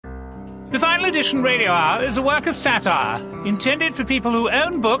The Final Edition Radio Hour is a work of satire intended for people who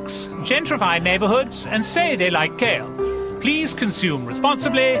own books, gentrify neighbourhoods, and say they like kale. Please consume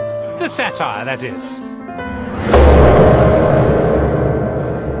responsibly. The satire, that is.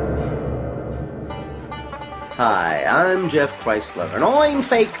 Hi, I'm Jeff Chrysler, and I'm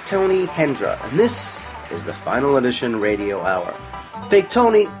Fake Tony Hendra, and this is the Final Edition Radio Hour. Fake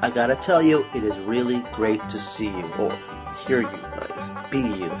Tony, I gotta tell you, it is really great to see you, or hear you, be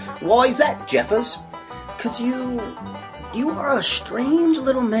you. Why is that, Jeffers? 'Cause you are a strange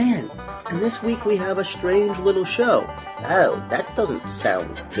little man, and this week we have a strange little show. Oh, that doesn't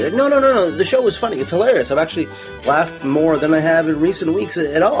sound good. No, the show was funny, it's hilarious. I've actually laughed more than I have in recent weeks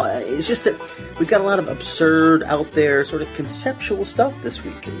at all. It's just that we've got a lot of absurd, out there, sort of conceptual stuff this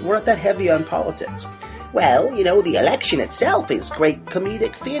week, and we're not that heavy on politics. Well, you know, the election itself is great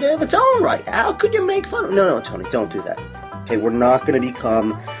comedic theater of its own right. How could you make fun of it? No, Tony, don't do that. Okay, we're not going to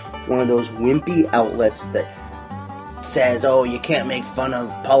become one of those wimpy outlets that says, oh, you can't make fun of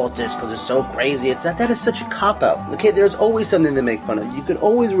politics because it's so crazy. That is such a cop-out. Okay, there's always something to make fun of. You can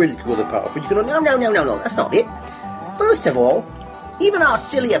always ridicule the powerful. You can go, no, that's not it. First of all, even our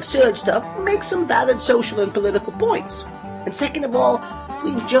silly, absurd stuff makes some valid social and political points. And second of all,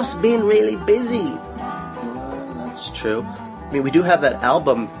 we've just been really busy. That's true. I mean, we do have that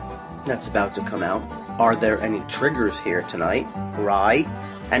album that's about to come out. Are There Any Triggers Here Tonight? Right.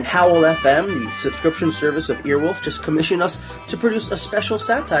 And Howl FM, the subscription service of Earwolf, just commissioned us to produce a special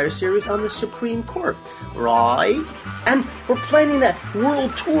satire series on the Supreme Court. Right. And we're planning that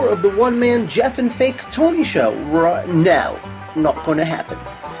world tour of the one-man Jeff and Fake Tony show. Right. No, not going to happen.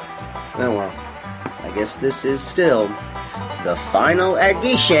 Oh well. I guess this is still the Final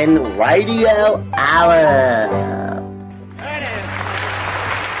Edition Radio Hour.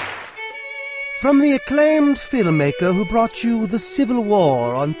 From the acclaimed filmmaker who brought you The Civil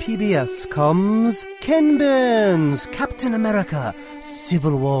War on PBS comes Ken Burns' Captain America,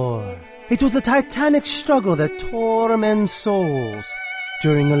 Civil War. It was a titanic struggle that tore men's souls.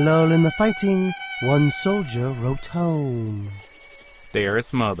 During a lull in the fighting, one soldier wrote home.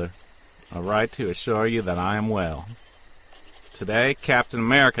 Dearest Mother, I write to assure you that I am well. Today, Captain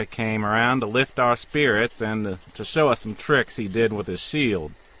America came around to lift our spirits and to show us some tricks he did with his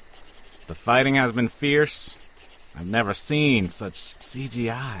shield. The fighting has been fierce. I've never seen such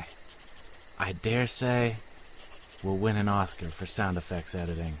CGI. I dare say we'll win an Oscar for sound effects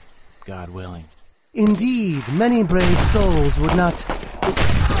editing, God willing. Indeed, many brave souls would not...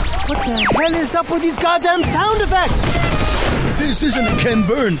 What the hell is up with these goddamn sound effects? This isn't a Ken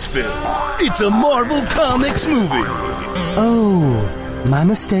Burns film. It's a Marvel Comics movie. Oh, my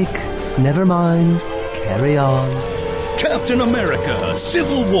mistake. Never mind. Carry on. Captain America,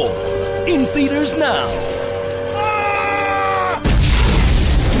 Civil War. In theaters now.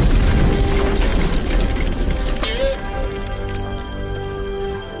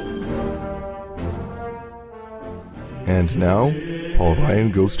 And now, Paul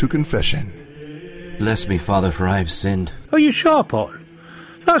Ryan goes to confession. Bless me, Father, for I have sinned. Are you sure, Paul?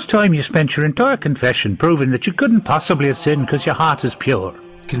 Last time you spent your entire confession proving that you couldn't possibly have sinned because your heart is pure.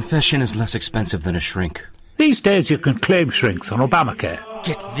 Confession is less expensive than a shrink. These days you can claim shrinks on Obamacare.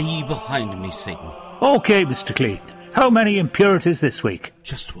 Get thee behind me, Satan. Okay, Mr. Clean. How many impurities this week?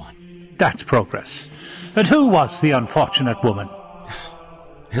 Just one. That's progress. And who was the unfortunate woman?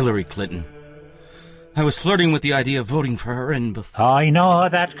 Hillary Clinton. I was flirting with the idea of voting for her and... I know how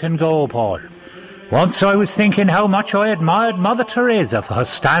that can go, Paul. Once I was thinking how much I admired Mother Teresa for her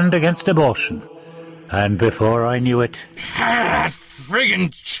stand against abortion. And before I knew it... That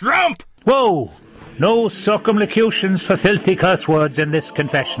friggin' Trump! Whoa! No circumlocutions for filthy curse words in this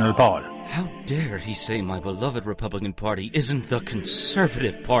confessional, Paul. How dare he say my beloved Republican Party isn't the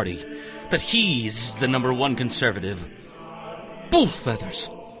conservative party? That he's the number one conservative? Bull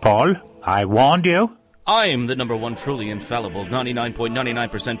feathers! Paul, I warned you. I'm the number one truly infallible,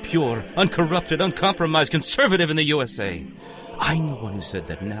 99.99% pure, uncorrupted, uncompromised conservative in the USA. I'm the one who said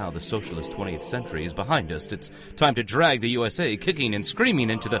that now the socialist 20th century is behind us. It's time to drag the USA kicking and screaming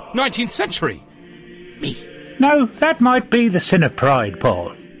into the 19th century. Me. Now, that might be the sin of pride,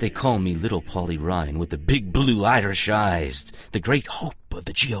 Paul. They call me Little Polly Ryan with the big blue Irish eyes, the great hope of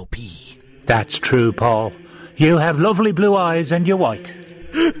the GOP. That's true, Paul. You have lovely blue eyes and you're white.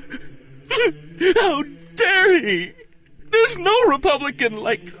 How dare he? There's no Republican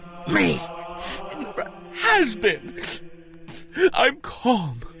like me. Never has been. I'm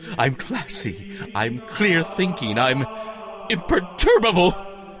calm. I'm classy. I'm clear thinking. I'm imperturbable.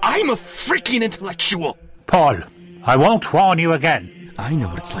 I'm a freaking intellectual. Paul, I won't warn you again. I know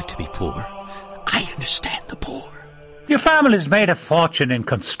what it's like to be poor. I understand the poor. Your family's made a fortune in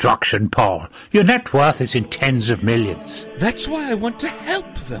construction, Paul. Your net worth is in tens of millions. That's why I want to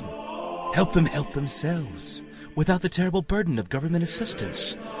help them. Help them help themselves, without the terrible burden of government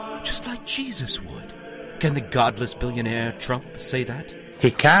assistance, just like Jesus would. Can the godless billionaire Trump say that?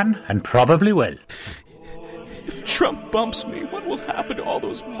 He can, and probably will. If Trump bumps me, what will happen to all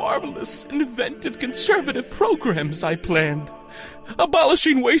those marvelous, inventive, conservative programs I planned?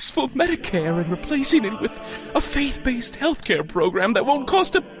 Abolishing wasteful Medicare and replacing it with a faith-based healthcare program that won't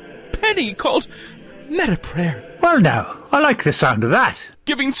cost a penny called MetaPrayer. Well now, I like the sound of that.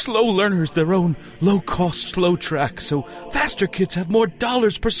 Giving slow learners their own low-cost slow track so faster kids have more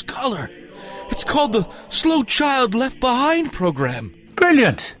dollars per scholar. It's called the Slow Child Left Behind program.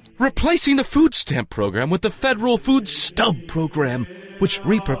 Brilliant. Replacing the food stamp program with the federal food stub program, which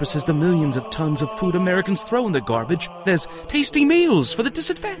repurposes the millions of tons of food Americans throw in the garbage as tasty meals for the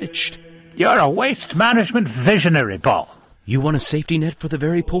disadvantaged. You're a waste management visionary, Paul. You want a safety net for the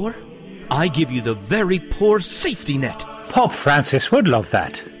very poor? I give you the very poor safety net. Pope Francis would love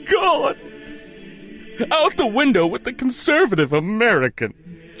that. God! Out the window with the conservative American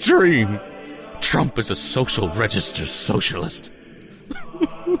dream. Trump is a social register socialist.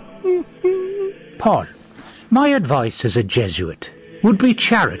 Paul, my advice as a Jesuit would be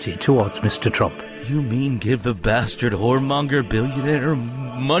charity towards Mr. Trump. You mean give the bastard whoremonger billionaire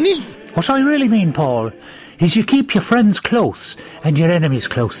money? What I really mean, Paul, is you keep your friends close and your enemies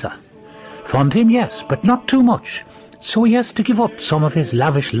closer. Fund him, yes, but not too much, so he has to give up some of his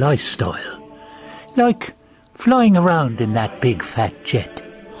lavish lifestyle. Like flying around in that big fat jet.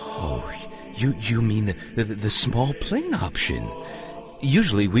 Oh, you mean the small plane option?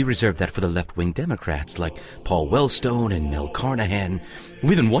 Usually we reserve that for the left-wing Democrats like Paul Wellstone and Mel Carnahan.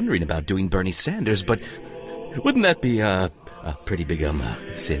 We've been wondering about doing Bernie Sanders, but wouldn't that be a pretty big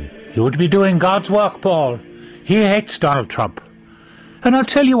sin? You would be doing God's work, Paul. He hates Donald Trump. And I'll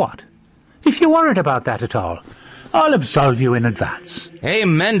tell you what, if you're worried about that at all, I'll absolve you in advance.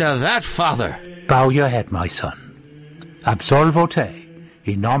 Amen to that, Father. Bow your head, my son. Absolvo te,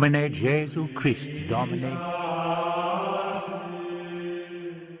 in nomine Jesu Christi Domine.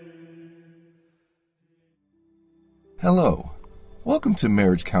 Hello. Welcome to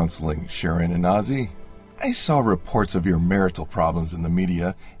Marriage Counseling, Sharon and Ozzy. I saw reports of your marital problems in the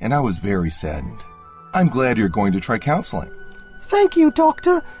media, and I was very saddened. I'm glad you're going to try counseling. Thank you,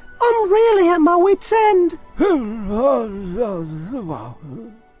 Doctor. I'm really at my wit's end.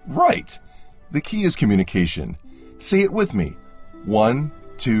 Right. The key is communication. Say it with me. 1,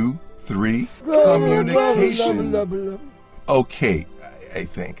 2, 3. Communication. Okay, I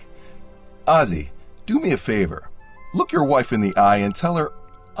think. Ozzy, do me a favor. Look your wife in the eye and tell her,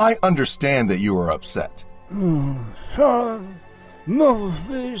 I understand that you are upset.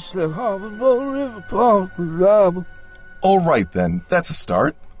 All right then, that's a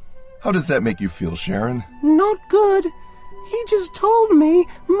start. How does that make you feel, Sharon? Not good. He just told me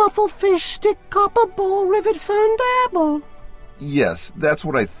muffle fish, stick, copper, ball, rivet, fern, dabble. Yes, that's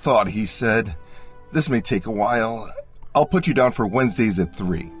what I thought he said. This may take a while. I'll put you down for Wednesdays at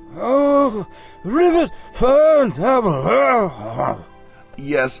 3. Oh, rivet, fern, dabble.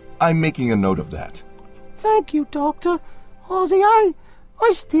 Yes, I'm making a note of that. Thank you, Doctor. Ozzy, I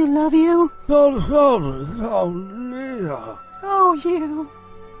still love you. Oh, you.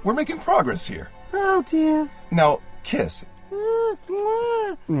 We're making progress here. Oh, dear. Now, kiss.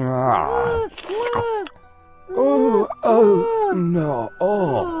 No.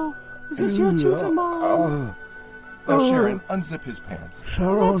 Is this your tutor, Mom? Now, Sharon, unzip his pants.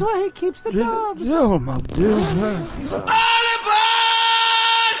 That's why he keeps the doves. Oh, my dear.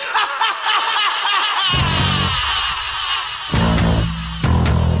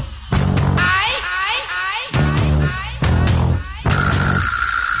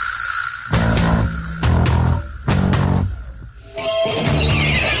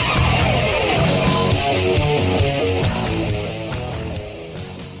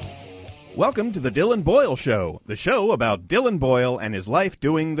 Welcome to the Dylan Boyle Show, the show about Dylan Boyle and his life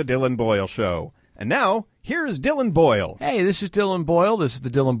doing the Dylan Boyle Show. And now, here's Dylan Boyle. Hey, this is Dylan Boyle. This is the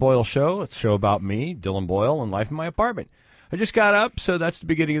Dylan Boyle Show. It's a show about me, Dylan Boyle, and life in my apartment. I just got up, so that's the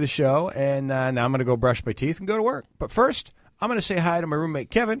beginning of the show, and now I'm going to go brush my teeth and go to work. But first, I'm going to say hi to my roommate,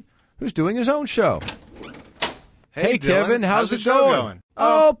 Kevin, who's doing his own show. Hey Dylan, Kevin, how's the it show going?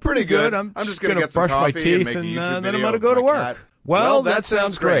 Oh, pretty good. I'm just going to get some brush my coffee and teeth, make a and YouTube then I'm video going to go of to my work. cat. Well, that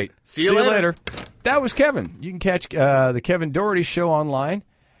sounds great. See you later. That was Kevin. You can catch the Kevin Doherty Show online.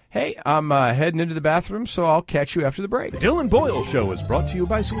 Hey, I'm heading into the bathroom, so I'll catch you after the break. The Dylan Boyle Show is brought to you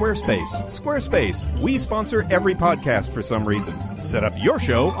by Squarespace. Squarespace, we sponsor every podcast for some reason. Set up your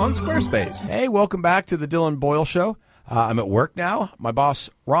show on Squarespace. Hey, welcome back to the Dylan Boyle Show. I'm at work now. My boss,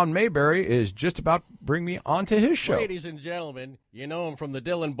 Ron Mayberry, is just about to bring me onto his show. Ladies and gentlemen, you know him from the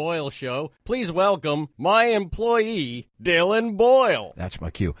Dylan Boyle Show. Please welcome my employee, Dylan Boyle. That's my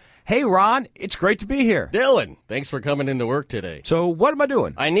cue. Hey, Ron, it's great to be here. Dylan, thanks for coming into work today. So what am I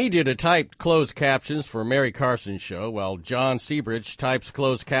doing? I need you to type closed captions for Mary Carson's show while John Seabridge types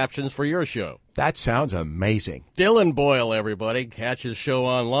closed captions for your show. That sounds amazing. Dylan Boyle, everybody. Catch his show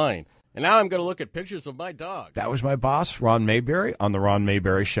online. And now I'm going to look at pictures of my dog. That was my boss, Ron Mayberry, on the Ron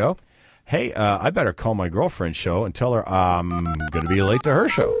Mayberry Show. Hey, I better call my girlfriend's show and tell her I'm going to be late to her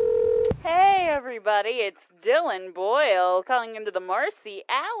show. Hey, everybody, it's Dylan Boyle calling into the Marcy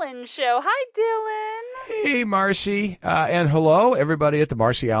Allen Show. Hi, Dylan. Hey, Marcy. And hello, everybody at the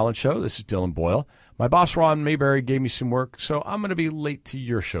Marcy Allen Show. This is Dylan Boyle. My boss, Ron Mayberry, gave me some work, so I'm going to be late to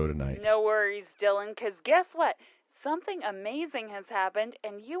your show tonight. No worries, Dylan, because guess what? Something amazing has happened,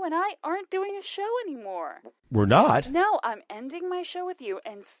 and you and I aren't doing a show anymore. We're not? No, I'm ending my show with you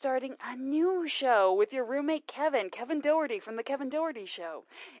and starting a new show with your roommate Kevin Doherty from The Kevin Doherty Show.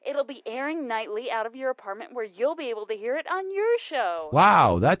 It'll be airing nightly out of your apartment where you'll be able to hear it on your show.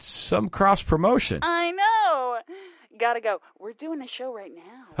 Wow, that's some cross-promotion. I know. Gotta go. We're doing a show right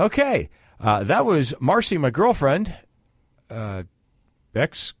now. Okay. That was Marcy, my girlfriend.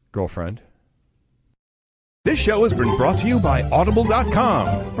 Ex-girlfriend. This show has been brought to you by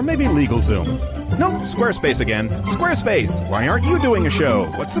Audible.com, or maybe LegalZoom. Nope, Squarespace again. Squarespace, why aren't you doing a show?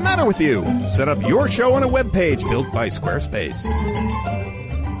 What's the matter with you? Set up your show on a web page built by Squarespace.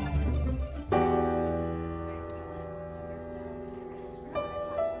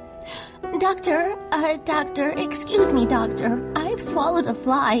 Doctor, excuse me, doctor. I've swallowed a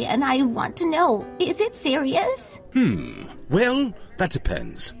fly and I want to know, is it serious? Well, that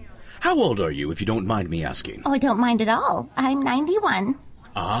depends. How old are you, if you don't mind me asking? Oh, I don't mind at all. I'm 91.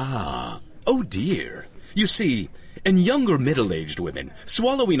 Ah, oh dear. You see, in younger middle-aged women,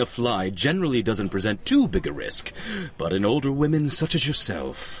 swallowing a fly generally doesn't present too big a risk. But in older women such as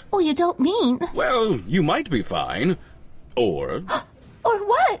yourself... Oh, you don't mean... Well, you might be fine. Or... Or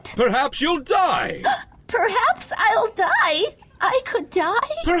what? Perhaps you'll die. Perhaps I'll die. I could die?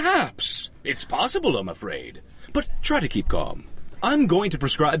 Perhaps. It's possible, I'm afraid. But try to keep calm. I'm going to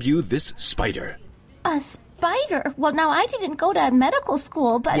prescribe you this spider. A spider? Well, now, I didn't go to medical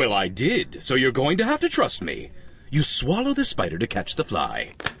school, but... Well, I did, so you're going to have to trust me. You swallow the spider to catch the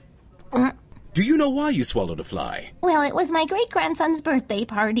fly. Do you know why you swallowed a fly? Well, it was my great-grandson's birthday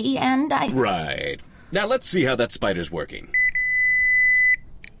party, and I... Right. Now, let's see how that spider's working.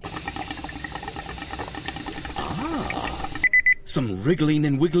 Some wriggling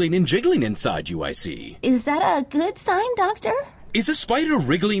and wiggling and jiggling inside you, I see. Is that a good sign, doctor? Is a spider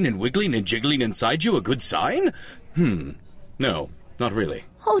wriggling and wiggling and jiggling inside you a good sign? No, not really.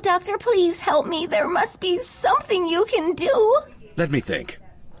 Oh, doctor, please help me. There must be something you can do. Let me think.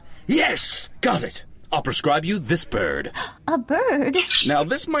 Yes! Got it! I'll prescribe you this bird. A bird? Now,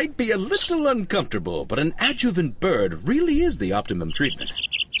 this might be a little uncomfortable, but an adjuvant bird really is the optimum treatment.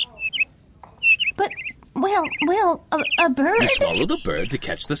 But... Well, a bird? You swallow the bird to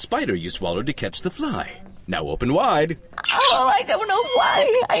catch the spider you swallowed to catch the fly. Now open wide. Oh, I don't know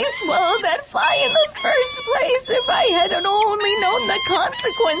why I swallowed that fly in the first place. If I had only known the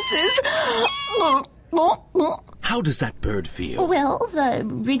consequences. How does that bird feel? Well, the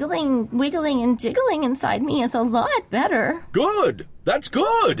wriggling, wiggling, and jiggling inside me is a lot better. Good! That's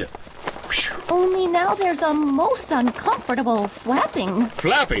good! Only now there's a most uncomfortable flapping.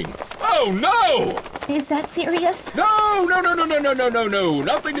 Flapping? Oh, no! Is that serious? No!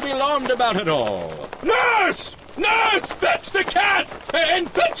 Nothing to be alarmed about at all. Nurse! Nurse! Fetch the cat! And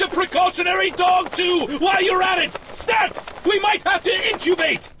fetch a precautionary dog, too, while you're at it! Stat! We might have to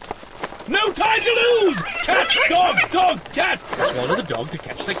intubate! No time to lose! Cat, dog, cat! You swallow the dog to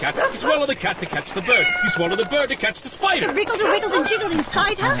catch the cat. You swallow the cat to catch the bird. You swallow the bird to catch the spider. It wriggled and jiggled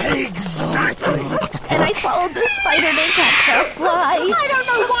inside her? Exactly! And I swallowed the spider to catch the fly. I don't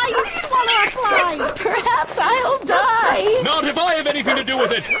know why you'd swallow a fly! Perhaps I'll die. Not if I have anything to do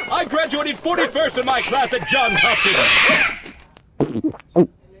with it! I graduated 41st in my class at Johns Hopkins.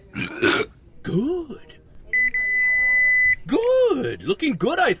 Good. Good! Looking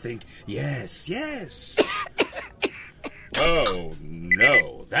good, I think. Yes. Oh,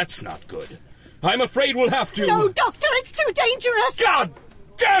 no, that's not good. I'm afraid we'll have to... No, doctor, it's too dangerous! God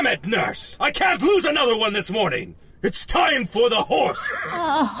damn it, nurse! I can't lose another one this morning! It's time for the horse!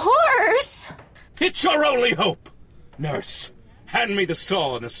 A horse? It's our only hope! Nurse, hand me the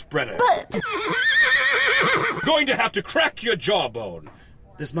saw and the spreader. But... Going to have to crack your jawbone.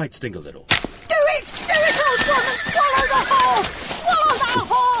 This might sting a little. Do it, old woman! Swallow the horse! Swallow that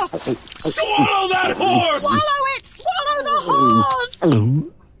horse! Swallow that horse! Swallow it! Swallow horse!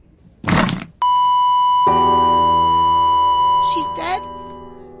 She's dead?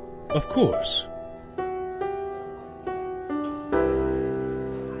 Of course.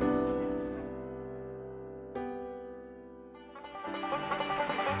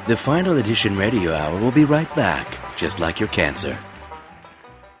 The Final Edition Radio Hour will be right back, just like your cancer.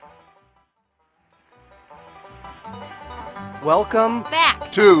 Welcome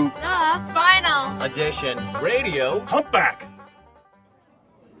Back to the Final Edition Radio Humpback!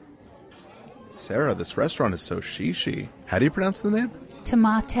 Sarah, this restaurant is so she. How do you pronounce the name?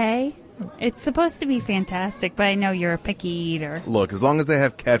 Tomate. It's supposed to be fantastic, but I know you're a picky eater. Look, as long as they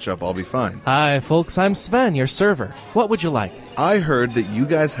have ketchup, I'll be fine. Hi, folks. I'm Sven, your server. What would you like? I heard that you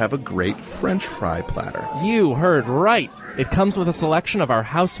guys have a great French fry platter. You heard right. It comes with a selection of our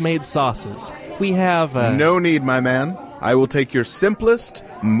house-made sauces. We have, No need, my man. I will take your simplest,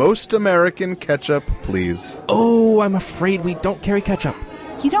 most American ketchup, please. Oh, I'm afraid we don't carry ketchup.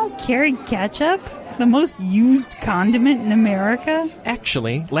 You don't carry ketchup? The most used condiment in America?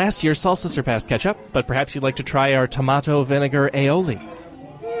 Actually, last year salsa surpassed ketchup, but perhaps you'd like to try our tomato vinegar aioli.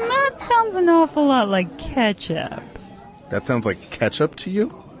 That sounds an awful lot like ketchup. That sounds like ketchup to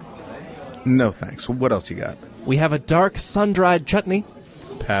you? No thanks. What else you got? We have a dark sun-dried chutney.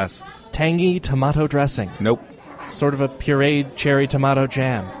 Pass. Tangy tomato dressing. Nope. Sort of a pureed cherry tomato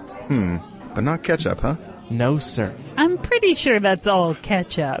jam. But not ketchup, huh? No, sir. I'm pretty sure that's all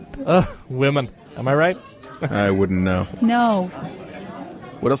ketchup. Women. Am I right? I wouldn't know. No.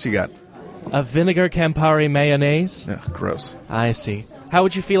 What else you got? A vinegar Campari mayonnaise. Ugh, gross. I see. How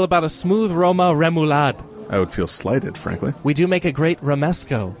would you feel about a smooth Roma remoulade? I would feel slighted, frankly. We do make a great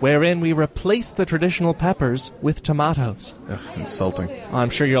romesco, wherein we replace the traditional peppers with tomatoes. Ugh, insulting. I'm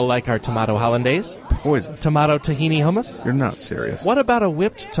sure you'll like our tomato hollandaise. Poison. Tomato tahini hummus. You're not serious. What about a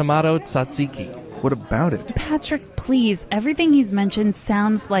whipped tomato tzatziki? What about it? Patrick, please. Everything he's mentioned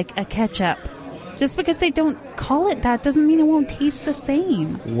sounds like a ketchup. Just because they don't call it that doesn't mean it won't taste the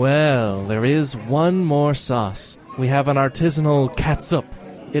same. Well, there is one more sauce. We have an artisanal catsup.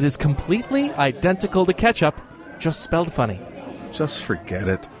 It is completely identical to ketchup, just spelled funny. Just forget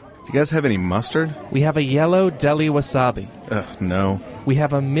it. Do you guys have any mustard? We have a yellow deli wasabi. Ugh, no. We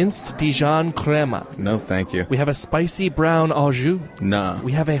have a minced Dijon crema. No, thank you. We have a spicy brown au jus. Nah.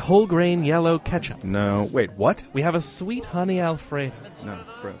 We have a whole grain yellow ketchup. No. Wait, what? We have a sweet honey alfredo. No,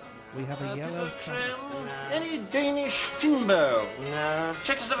 gross. We have a yellow sausage. Any Danish finbo? No.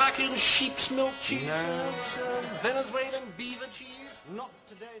 Czechoslovakian sheep's milk cheese? No. Venezuelan beaver cheese? Not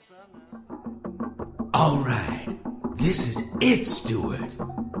today, sir. All right. This is it, Stuart.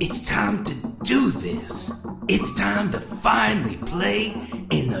 It's time to do this. It's time to finally play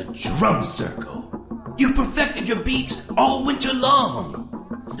in the drum circle. You've perfected your beats all winter long.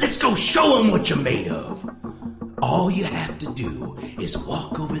 Let's go show them what you're made of. All you have to do is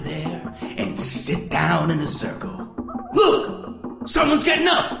walk over there and sit down in the circle. Look! Someone's getting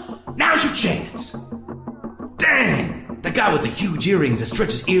up! Now's your chance! Dang! The guy with the huge earrings that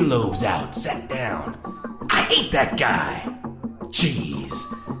stretch his earlobes out sat down. I hate that guy!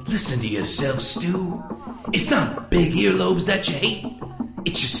 Jeez, listen to yourself, Stu. It's not big earlobes that you hate.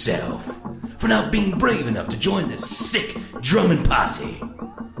 It's yourself for not being brave enough to join this sick drumming posse.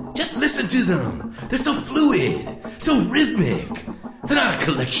 Just listen to them. They're so fluid, so rhythmic. They're not a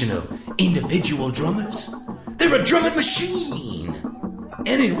collection of individual drummers. They're a drumming machine.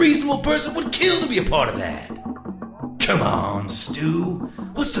 Any reasonable person would kill to be a part of that. Come on, Stu.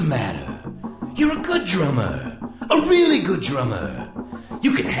 What's the matter? You're a good drummer. A really good drummer.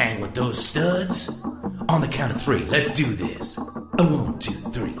 You can hang with those studs. On the count of 3, let's do this. A 1, 2,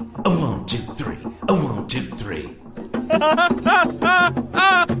 3. A 1, 2, 3. A 1, 2, 3. Look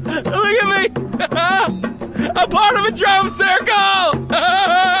at me! I'm part of a drum circle!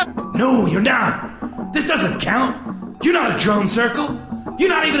 No, you're not. This doesn't count. You're not a drum circle. You're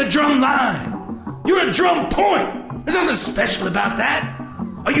not even a drum line. You're a drum point. There's nothing special about that.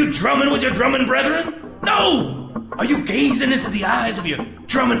 Are you drumming with your drumming brethren? No! Are you gazing into the eyes of your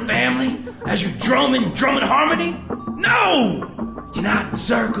drumming family as you drum in drumming harmony? No! You're not in the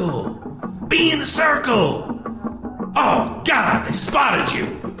circle. Be in the circle. Oh, God, they spotted you.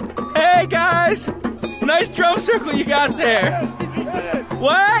 Hey, guys! Nice drum circle you got there.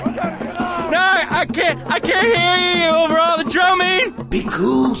 What? No, I can't hear you over all the drumming. Be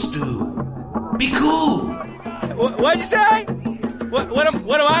cool, Stu. Be cool. What'd you say? What am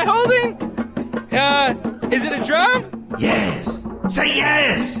I holding? Is it a drum? Yes. Say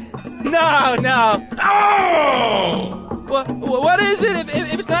yes. No. Oh! What is it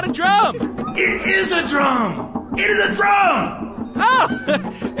if it's not a drum? It is a drum. It is a drum. Oh,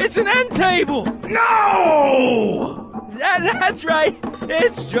 it's an end table. No! That's right.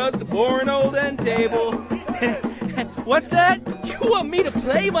 It's just a boring old end table. What's that? You want me to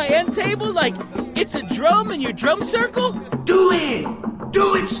play my end table like it's a drum in your drum circle? Do it!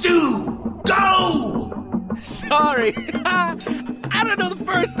 Do it, Stu! Go! Sorry. I don't know the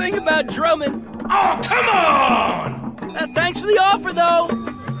first thing about drumming. Oh, come on! Thanks for the offer, though.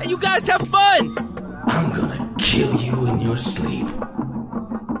 And you guys have fun. I'm gonna kill you in your sleep.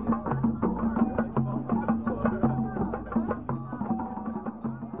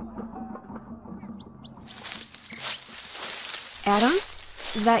 Adam,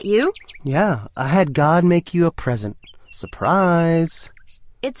 is that you? Yeah, I had God make you a present. Surprise!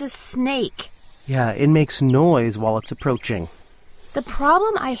 It's a snake. Yeah, it makes noise while it's approaching. The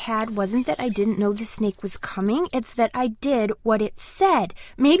problem I had wasn't that I didn't know the snake was coming, it's that I did what it said.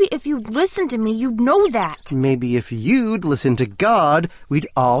 Maybe if you'd listened to me, you'd know that. Maybe if you'd listened to God, we'd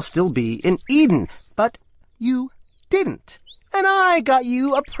all still be in Eden. But you didn't. And I got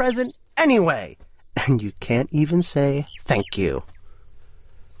you a present anyway. And you can't even say thank you.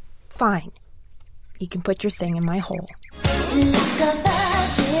 Fine. You can put your thing in my hole. Like a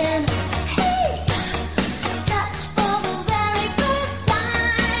virgin, hey, touch for the very first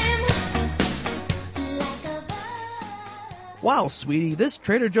time. Like a Wow, sweetie, this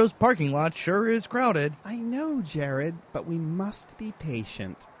Trader Joe's parking lot sure is crowded. I know, Jared, but we must be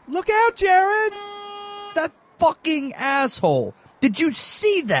patient. Look out, Jared! That fucking asshole! Did you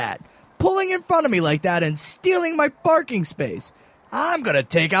see that? Pulling in front of me like that and stealing my parking space. I'm gonna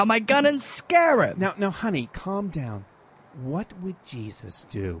take out my gun and scare him. Now, honey, calm down. What would Jesus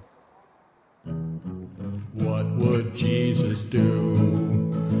do? What would Jesus do?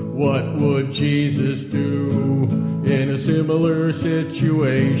 What would Jesus do in a similar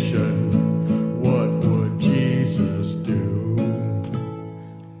situation? What would Jesus do?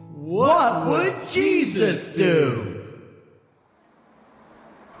 What would Jesus do?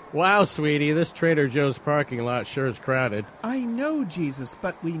 Wow, sweetie, this Trader Joe's parking lot sure is crowded. I know, Jesus,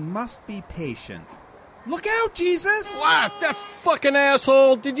 but we must be patient. Look out, Jesus! Wow, that fucking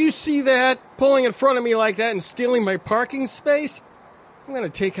asshole! Did you see that? Pulling in front of me like that and stealing my parking space? I'm gonna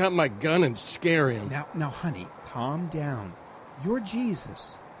take out my gun and scare him. Now, honey, calm down. You're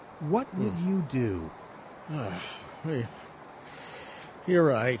Jesus. What would you do? Hey, you're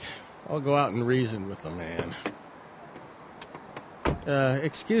right. I'll go out and reason with the man.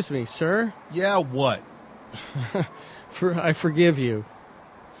 Excuse me, sir? Yeah, what? I forgive you.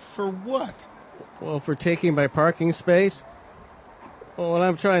 For what? Well, for taking my parking space. Well, what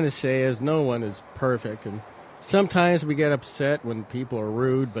I'm trying to say is no one is perfect, and sometimes we get upset when people are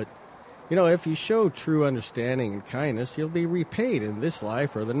rude, but, you know, if you show true understanding and kindness, you'll be repaid in this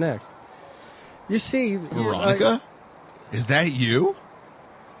life or the next. You see... Veronica? Is that you?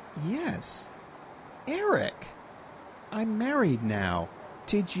 Yes. Eric. I'm married now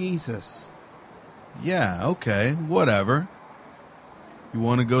to Jesus. Yeah, okay, whatever. You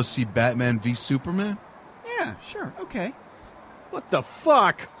want to go see Batman v Superman? Yeah, sure, okay. What the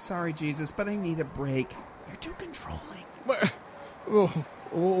fuck? Sorry, Jesus, but I need a break. You're too controlling.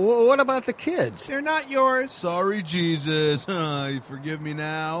 What about the kids? They're not yours. Sorry, Jesus. You forgive me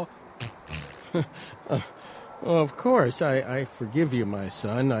now? Well, of course, I forgive you, my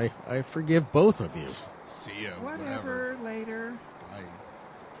son. I forgive both of you. See ya. Whatever, later.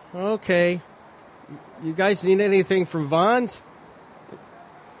 Bye. Okay. You guys need anything from Vaughn's?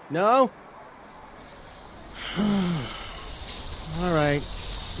 No? All right.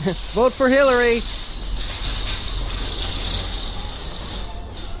 Vote for Hillary.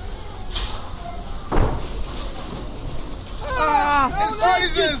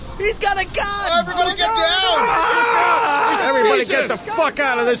 It's Jesus! He's got a gun! Everybody get down! Everybody get the fuck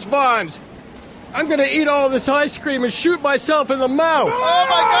out of this Vaughn's! I'm gonna eat all this ice cream and shoot myself in the mouth! Oh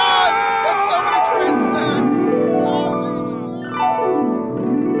my God! That's so many train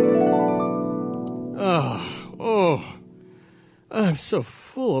Oh, I'm so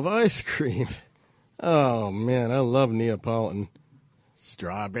full of ice cream. Oh man, I love Neapolitan.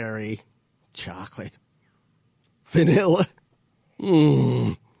 Strawberry, chocolate, vanilla.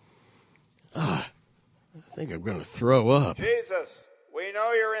 I think I'm gonna throw up. Jesus, we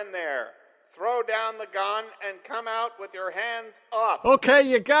know you're in there. Throw down the gun and come out with your hands up. Okay,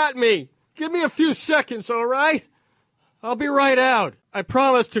 you got me. Give me a few seconds, all right? I'll be right out. I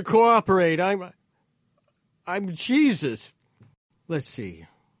promise to cooperate. I'm Jesus. Let's see.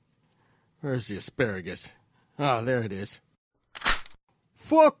 Where's the asparagus? Ah, there it is.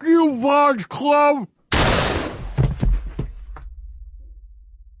 Fuck you, Vaughn's Club!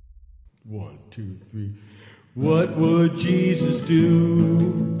 1, 2, 3. What would Jesus do?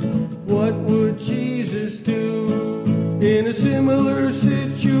 What would Jesus do in a similar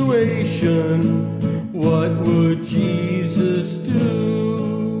situation, what would Jesus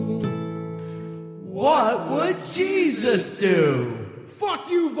do? What would Jesus do? Fuck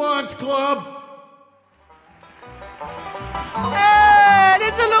you, Vons Club! Hey,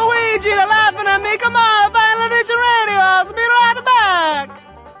 this is Luigi, the laughing at me. Come on, Final Edition Radio. I'll be right back.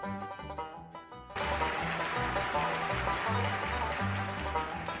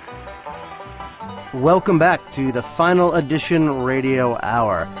 Welcome back to the Final Edition Radio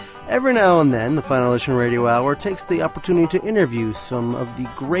Hour. Every now and then, the Final Edition Radio Hour takes the opportunity to interview some of the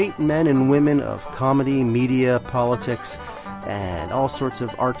great men and women of comedy, media, politics, and all sorts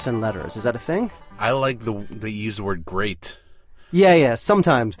of arts and letters. Is that a thing? I like the use the word great. Yeah.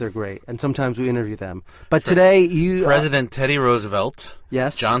 Sometimes they're great, and sometimes we interview them. But today, you... President Teddy Roosevelt.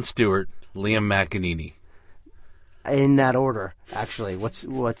 Yes. John Stewart. Liam McEnany. In that order, actually.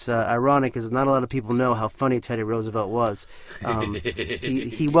 What's ironic is not a lot of people know how funny Teddy Roosevelt was. He had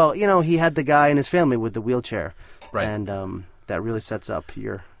the guy in his family with the wheelchair. Right. And that really sets up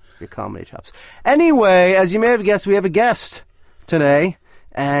your comedy chops. Anyway, as you may have guessed, we have a guest today.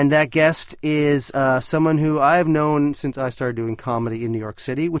 And that guest is someone who I have known since I started doing comedy in New York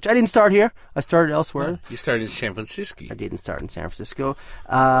City, which I didn't start here. I started elsewhere. No, you started in San Francisco. I didn't start in San Francisco.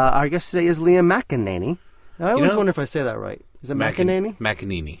 Our guest today is Liam McEnany. I always wonder if I say that right. Is it McEnany?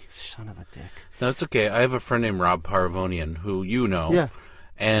 McEnany. Son of a dick. No, it's okay. I have a friend named Rob Paravonian, who you know. Yeah.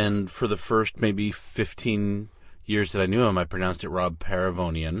 And for the first maybe 15 years that I knew him, I pronounced it Rob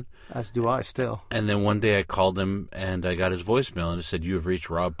Paravonian. As do I still. And then one day I called him and I got his voicemail and it said, "You have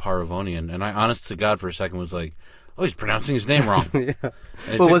reached Rob Paravonian." And I, honest to God, for a second was like, "Oh, he's pronouncing his name wrong." Yeah.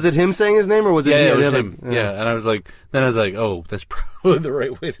 But was it him saying his name or was it it was other? him. Yeah. And I was like, oh, that's probably the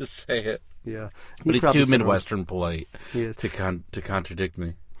right way to say it. Yeah. But he's too Midwestern polite to contradict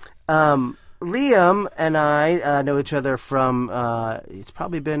me. Liam and I know each other from, it's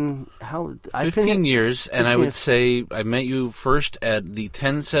probably been, 15 years, and I would say I met you first at the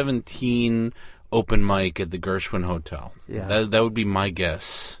 1017 open mic at the Gershwin Hotel. Yeah. That would be my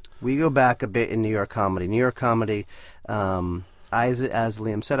guess. We go back a bit in New York comedy. As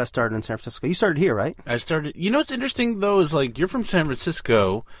Liam said, I started in San Francisco. You started here, right? I started, you know what's interesting, though, is like, you're from San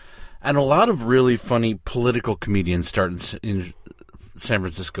Francisco, and a lot of really funny political comedians start in San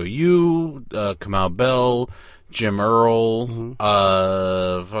Francisco. You, Kamau Bell, Jim Earl,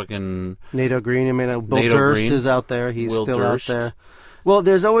 fucking Nato Green. I mean, Bill Durst is out there. He's Will still Durst. out there. Well,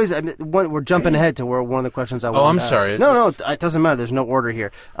 there's always we're jumping ahead to one of the questions I wanted to I'm ask. sorry. No, it doesn't matter. There's no order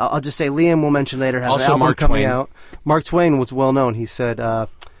here. I'll just say Liam will mention later has also an album Mark coming Twain. out. Mark Twain was well known. He said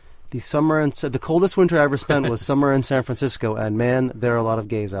the coldest winter I ever spent was summer in San Francisco, and man, there are a lot of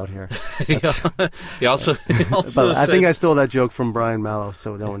gays out here. He also but I think I stole that joke from Brian Mallow,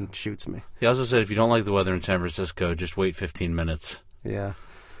 so no one shoots me. He also said, if you don't like the weather in San Francisco, just wait 15 minutes. Yeah.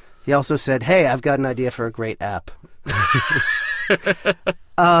 He also said, "Hey, I've got an idea for a great app."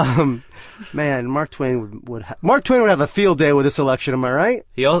 Man, Mark Twain would have a field day with this election. Am I right?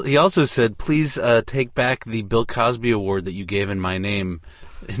 He also said, "Please take back the Bill Cosby Award that you gave in my name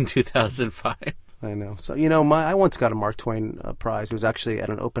in 2005." I know. So I once got a Mark Twain prize. It was actually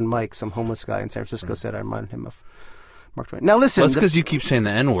at an open mic. Some homeless guy in San Francisco said I reminded him of Mark Twain. Now listen, that's because you keep saying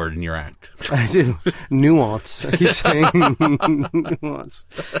the N-word in your act. I do. Nuance. I keep saying nuance.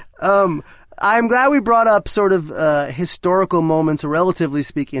 I'm glad we brought up sort of historical moments, or relatively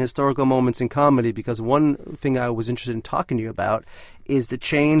speaking, historical moments in comedy, because one thing I was interested in talking to you about is the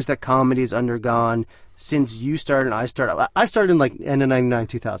change that comedy has undergone since you started and I started. I started in like end of 99,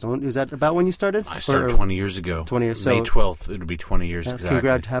 2000. Is that about when you started? I started 20 years ago. 20 years. May 12th, it'll be 20 years exactly.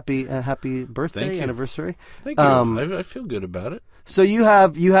 Congrats, happy birthday, anniversary. Thank you. I feel good about it. So you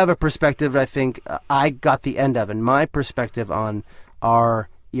have a perspective. I think I got the end of, and my perspective on our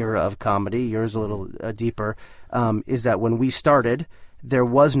era of comedy, yours a little deeper, is that when we started, there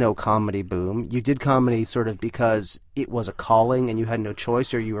was no comedy boom. You did comedy sort of because it was a calling and you had no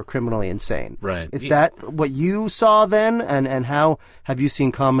choice, or you were criminally insane. Right. Is that what you saw then? And how have you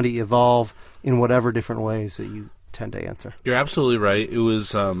seen comedy evolve in whatever different ways that you tend to answer? You're absolutely right. It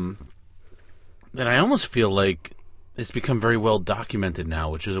was, and I almost feel like it's become very well documented now,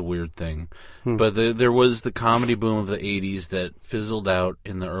 which is a weird thing. But there was the comedy boom of the 80s that fizzled out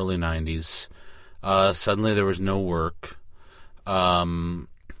in the early 90s. Suddenly there was no work. The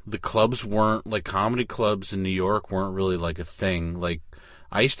clubs weren't, like, comedy clubs in New York weren't really like a thing. Like,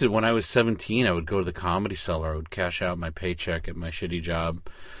 I used to, when I was 17, I would go to the Comedy Cellar. I would cash out my paycheck at my shitty job.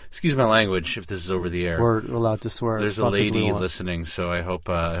 Excuse my language if this is over the air. We're allowed to swear. There's a lady listening, so I hope...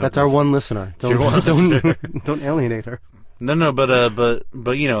 That's our one listener. Don't alienate her. No,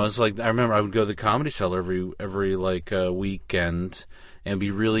 but you know, it's like I remember I would go to the Comedy Cellar every weekend, and it'd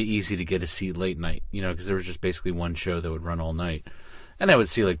be really easy to get a seat late night, you know, because there was just basically one show that would run all night. And I would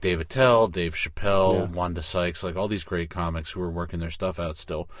see like Dave Attell, Dave Chappelle, Wanda Sykes, like all these great comics who were working their stuff out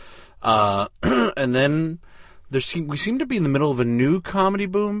still. And then we seem to be in the middle of a new comedy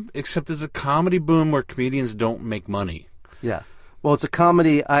boom, except it's a comedy boom where comedians don't make money. Yeah. Well, it's a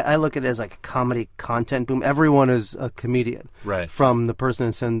comedy. I look at it as like a comedy content boom. Everyone is a comedian. Right. From the person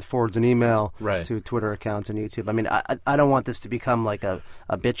that sends forwards an email right. to Twitter accounts and YouTube. I mean, I don't want this to become like a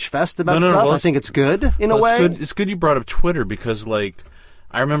bitch fest about no, stuff. Well, I think it's good in a way. It's good you brought up Twitter because, like,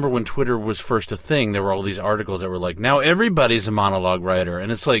 I remember when Twitter was first a thing, there were all these articles that were like, now everybody's a monologue writer. And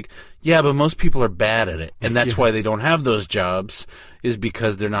it's like, yeah, but most people are bad at it. And that's why they don't have those jobs, is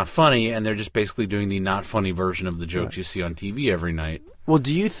because they're not funny, and they're just basically doing the not funny version of the jokes you see on TV every night. Well,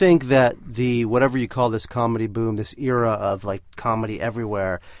 do you think that the, whatever you call this comedy boom, this era of like comedy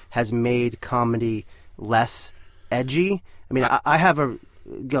everywhere, has made comedy less edgy? I mean, I have a...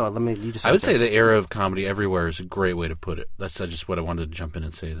 Go. Let me. You just. I would say the era of comedy everywhere is a great way to put it. That's just what I wanted to jump in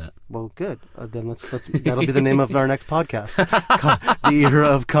and say that. Well, good. Then let's. That'll be the name of our next podcast. The era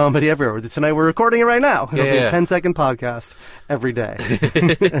of comedy everywhere. Tonight we're recording it right now. It'll be a 10-second podcast every day.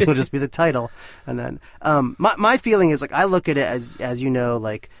 It'll just be the title, and then my feeling is like I look at it as you know,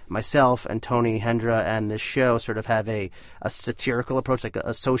 like myself and Tony Hendra and this show sort of have a satirical approach, like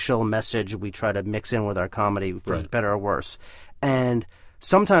a social message we try to mix in with our comedy, for better or worse, and.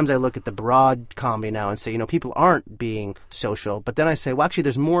 Sometimes I look at the broad comedy now and say, you know, people aren't being social. But then I say, well, actually,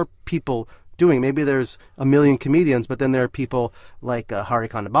 there's more people doing. Maybe there's a million comedians, but then there are people like Hari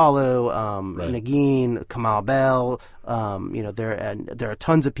Kondabolu, Nagin, Kamal Bell. You know, there are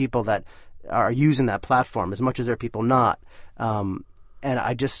tons of people that are using that platform as much as there are people not. And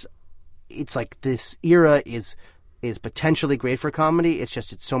it's like this era is potentially great for comedy.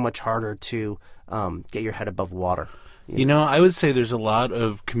 It's so much harder to get your head above water. You know, I would say there's a lot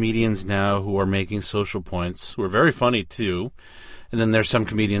of comedians now who are making social points, who are very funny too, and then there's some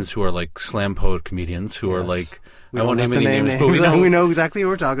comedians who are like slam poet comedians who are like, I won't name any names, but we know exactly who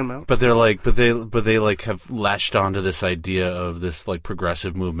we're talking about. But they're like, but they like have latched onto this idea of this like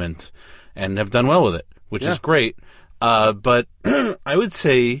progressive movement, and have done well with it, which is great. But I would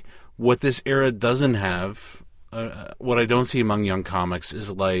say what this era doesn't have, what I don't see among young comics is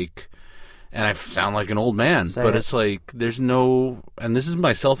like. And I sound like an old man, it's like there's no, and this is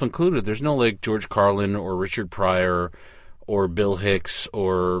myself included, there's no like George Carlin or Richard Pryor or Bill Hicks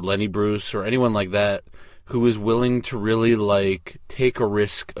or Lenny Bruce or anyone like that who is willing to really like take a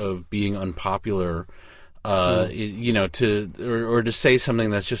risk of being unpopular, you know, or to say something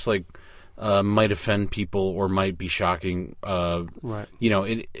that's just like might offend people or might be shocking. You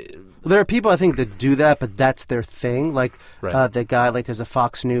know, there are people I think that do that, but that's their thing. Like the guy, like there's a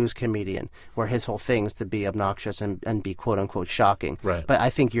Fox News comedian where his whole thing is to be obnoxious and be quote unquote shocking. Right. But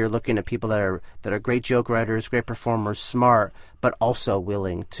I think you're looking at people that are great joke writers, great performers, smart, but also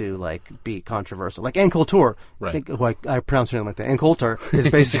willing to like be controversial. Like Ann Coulter, who I pronounce her name like that. Ann Coulter is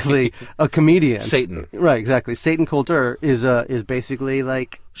basically a comedian. Satan. Right, exactly. Satan Coulter is basically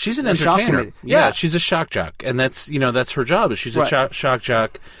like. She's an entertainer. Yeah, she's a shock jock, and that's her job. Is she's a shock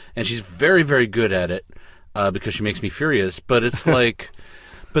jock, and she's very, very good at it because she makes me furious. But it's like,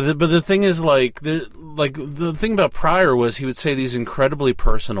 but the thing is like the thing about Pryor was he would say these incredibly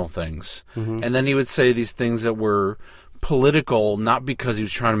personal things, and then he would say these things that were political, not because he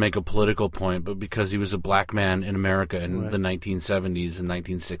was trying to make a political point, but because he was a black man in America in the 1970s and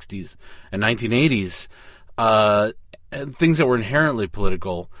 1960s and 1980s. And things that were inherently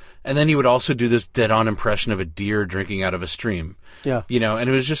political, and then he would also do this dead-on impression of a deer drinking out of a stream. Yeah, you know, and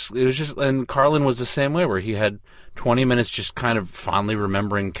it was just, and Carlin was the same way, where he had 20 minutes just kind of fondly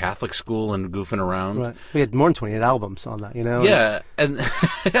remembering Catholic school and goofing around. Right, we had more than 28 albums on that, you know. Yeah, and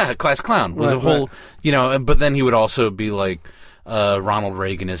Class Clown was a whole, you know, but then he would also be like. Ronald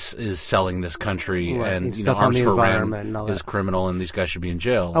Reagan is selling this country, and you know, Arms for Ram is criminal, and these guys should be in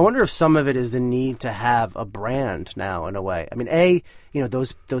jail. I wonder if some of it is the need to have a brand now, in a way. I mean, you know,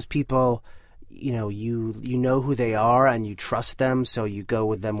 those people, you know, you know who they are and you trust them, so you go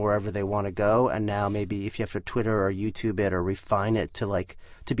with them wherever they want to go. And now maybe if you have to Twitter or YouTube it or refine it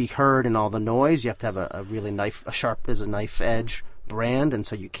to be heard in all the noise, you have to have a really sharp as a knife edge brand, and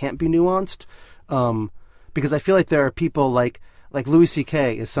so you can't be nuanced. Because I feel like there are people like Louis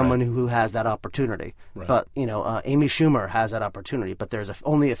C.K. is someone who has that opportunity. Right. But, you know, Amy Schumer has that opportunity. But there's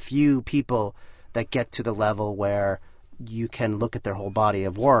only a few people that get to the level where you can look at their whole body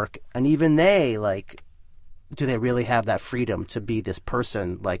of work. And even they, like, do they really have that freedom to be this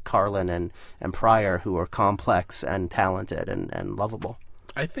person like Carlin and Pryor, who are complex and talented and lovable?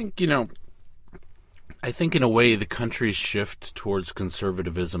 I think, I think in a way the country's shift towards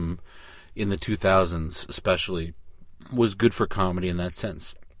conservatism in the 2000s especially was good for comedy in that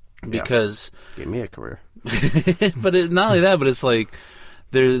sense. Because... Give me a career. But not only that, but it's like...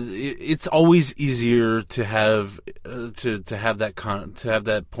 it's always easier to have to have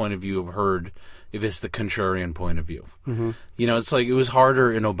that point of view heard if it's the contrarian point of view. Mm-hmm. It's like it was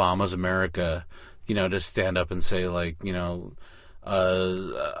harder in Obama's America, to stand up and say like,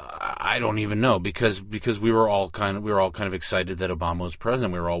 I don't even know because we were all kind of excited that Obama was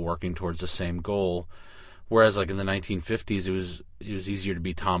president. We were all working towards the same goal. Whereas, like in the 1950s, it was easier to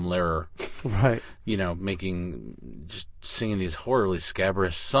be Tom Lehrer, right? Just singing these horribly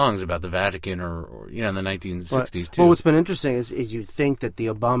scabrous songs about the Vatican, or in the 1960s too. Well, what's been interesting is you think that the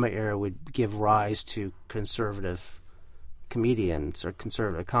Obama era would give rise to conservative comedians or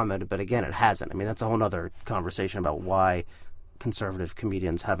conservative comedy, but again, it hasn't. I mean, that's a whole other conversation about why conservative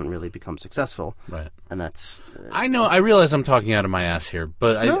comedians haven't really become successful, right? And that's I know. I realize I'm talking out of my ass here,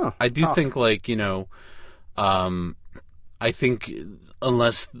 but I do think like I think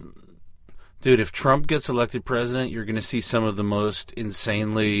if Trump gets elected president, you're going to see some of the most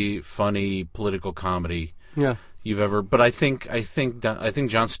insanely funny political comedy you've ever. But I think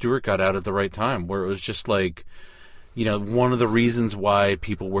Jon Stewart got out at the right time, where it was just like, one of the reasons why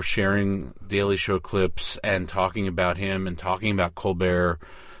people were sharing Daily Show clips and talking about him and talking about Colbert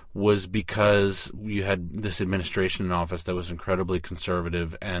was because you had this administration in office that was incredibly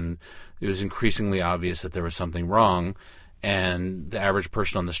conservative, and it was increasingly obvious that there was something wrong, and the average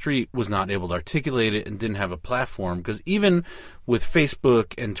person on the street was not able to articulate it and didn't have a platform. Because even with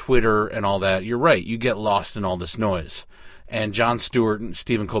Facebook and Twitter and all that, you're right, you get lost in all this noise. And Jon Stewart and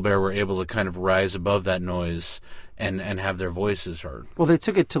Stephen Colbert were able to kind of rise above that noise and have their voices heard. Well, they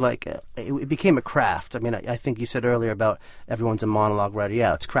took it to it became a craft. I mean, I think you said earlier about everyone's a monologue writer.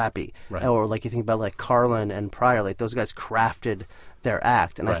 Yeah, it's crappy. Right. Or like you think about like Carlin and Pryor, like those guys crafted their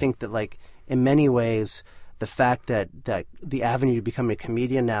act. And I think that like in many ways, the fact that the avenue to becoming a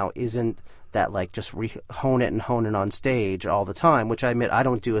comedian now isn't that like just hone it on stage all the time, which I admit I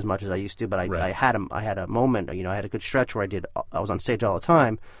don't do as much as I used to, but I had a moment, I had a good stretch where I was on stage all the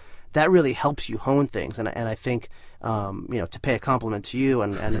time. That really helps you hone things, and I think to pay a compliment to you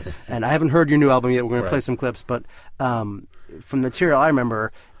and I haven't heard your new album yet. We're going to play some clips, but from the material I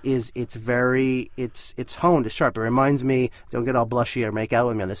remember is it's honed, it's sharp. It reminds me, don't get all blushy or make out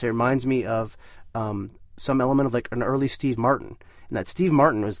with me on this. It reminds me of some element of like an early Steve Martin, and that Steve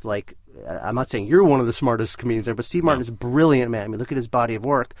Martin was like, I'm not saying you're one of the smartest comedians there, but Steve Martin is a brilliant man. I mean, look at his body of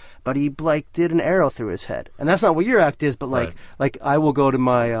work. But he like did an arrow through his head, and that's not what your act is. But like I will go to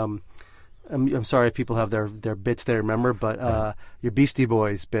my I'm sorry if people have their bits they remember, but your Beastie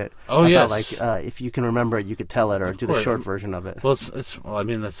Boys bit. Oh yes. Like if you can remember it, you could tell it or do the short version of it. Well, I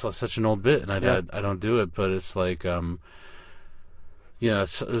mean that's such an old bit, and I don't do it, but it's like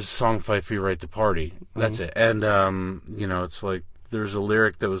it's a song "Fight for Your Right to Party." That's it, and it's like. There's a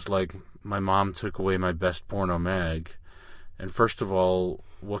lyric that was like, my mom took away my best porno mag. And first of all,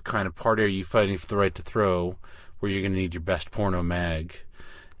 what kind of party are you fighting for the right to throw where you're going to need your best porno mag?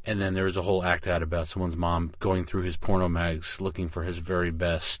 And then there was a whole act out about someone's mom going through his porno mags looking for his very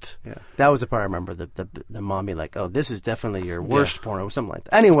best. Yeah, that was the part I remember, the mom being like, oh, this is definitely your worst porno, or something like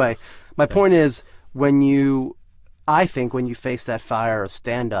that. Anyway, my point is, I think when you face that fire of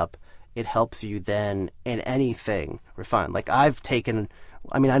stand-up, it helps you then in anything refine. Like I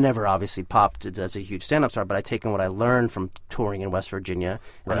never obviously popped as a huge stand-up star, but I've taken what I learned from touring in West Virginia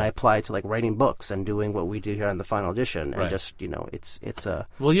and I apply it to like writing books and doing what we do here on the Final Edition. And just, it's a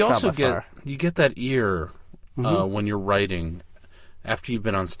well, you also get that ear when you're writing. After you've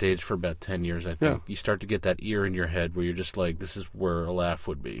been on stage for about 10 years, I think, you start to get that ear in your head where you're just like, this is where a laugh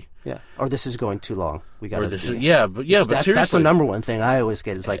would be. Yeah. Or this is going too long. We got but seriously. That's the number one thing I always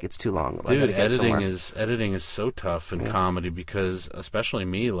get is like, it's too long. Dude, editing is so tough in comedy because, especially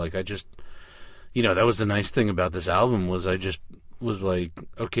me, like I just, that was the nice thing about this album was I just was like,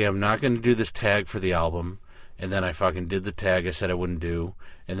 okay, I'm not going to do this tag for the album. And then I fucking did the tag I said I wouldn't do.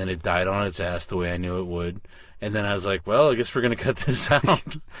 And then it died on its ass the way I knew it would. And then I was like, well, I guess we're going to cut this out.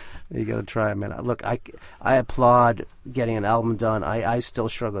 You got to try, man. Look, I applaud getting an album done. I still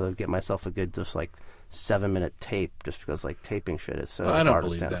struggle to get myself a good, just like 7-minute tape just because like taping shit is so hard to stand. I don't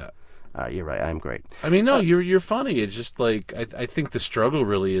believe that. You're right. I'm great. I mean, no, you're funny. It's just like, I think the struggle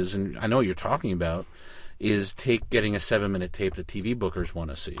really is, and I know what you're talking about, is getting a 7-minute tape that TV bookers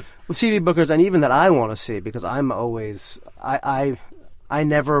want to see. Well, TV bookers, and even that I want to see, because I'm always I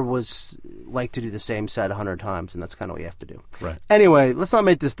never was like to do the same set 100 times, and that's kind of what you have to do. Right. Anyway, let's not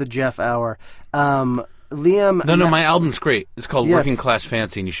make this the Jeff hour. Liam... No, my album's great. It's called Yes. Working Class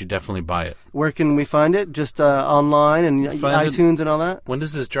Fancy, and you should definitely buy it. Where can we find it? Just online and iTunes and all that? When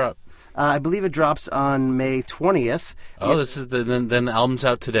does this drop? I believe it drops on May 20th. Oh, this is then the album's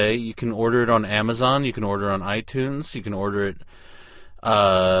out today. You can order it on Amazon. You can order it on iTunes. You can order it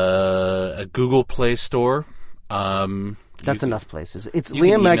at Google Play Store. That's enough places. It's you Liam can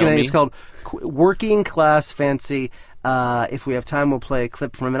email Magnet. me. It's called Working Class Fancy. If we have time, we'll play a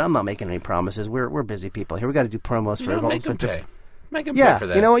clip from it. I'm not making any promises. We're busy people here. We got to do promos for everyone. Make them pay. Make them Yeah, pay for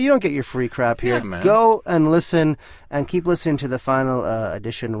that. you know what? You don't get your free crap here. Yeah, man. Go and listen and keep listening to the final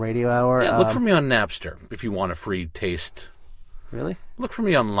edition radio hour. Yeah, look for me on Napster if you want a free taste. Really? Look for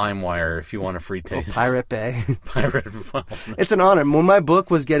me on LimeWire if you want a free taste. Pirate Bay. Pirate. It's an honor. When I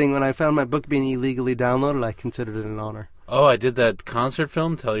found my book being illegally downloaded, I considered it an honor. Oh, I did that concert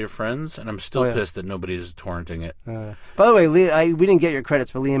film, Tell Your Friends, and I'm still Oh, yeah. pissed that nobody's torrenting it. By the way, we didn't get your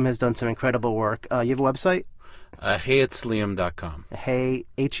credits, but Liam has done some incredible work. You have a website? HeyIt'sLiam.com. Hey,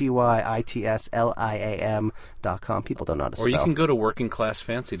 HeyIt'sLiam.com. People don't know how to spell. Or you can go to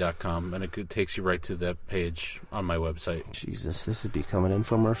WorkingClassFancy.com, and it takes you right to that page on my website. Jesus, this has become an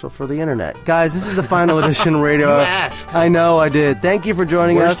infomercial for the internet. Guys, this is the final edition radio. You asked. I know, I did. Thank you for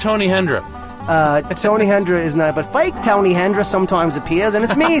joining Where's us. Tony Hendra? Tony Hendra is not, but fake Tony Hendra sometimes appears, and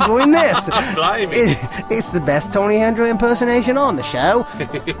it's me doing this. It's the best Tony Hendra impersonation on the show.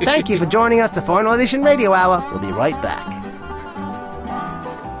 Thank you for joining us, the Final Edition Radio Hour. We'll be right back.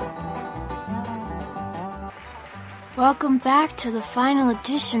 Welcome back to the Final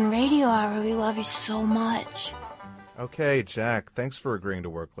Edition Radio Hour. We love you so much. Okay, Jack, thanks for agreeing to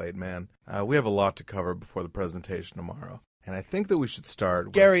work late, man. We have a lot to cover before the presentation tomorrow, and I think that we should start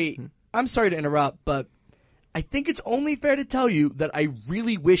with... Gary, I'm sorry to interrupt, but I think it's only fair to tell you that I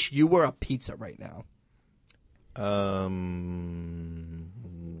really wish you were a pizza right now.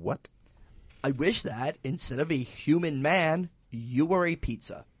 What? I wish that, instead of a human man, you were a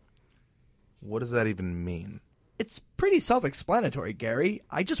pizza. What does that even mean? It's pretty self-explanatory, Gary.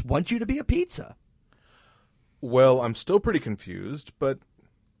 I just want you to be a pizza. Well, I'm still pretty confused, but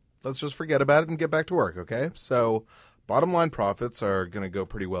let's just forget about it and get back to work, okay? So, bottom line profits are going to go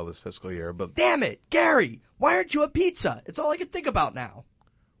pretty well this fiscal year, but... Damn it, Gary! Why aren't you a pizza? It's all I can think about now.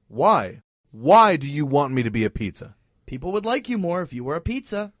 Why? Why do you want me to be a pizza? People would like you more if you were a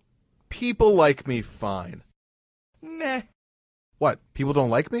pizza. People like me fine. Meh. What, people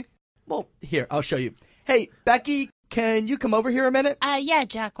don't like me? Well, here, I'll show you. Hey, Becky, can you come over here a minute? Yeah,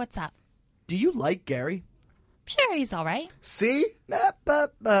 Jack, what's up? Do you like Gary? Sure, he's all right. See?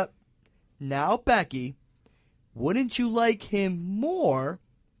 Now, Becky, wouldn't you like him more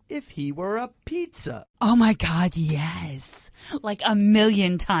if he were a pizza? Oh my God, yes. Like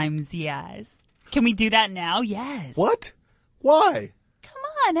 1,000,000 times yes. Can we do that now? Yes. What? Why? Come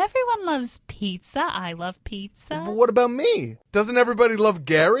on, everyone loves pizza. I love pizza. But what about me? Doesn't everybody love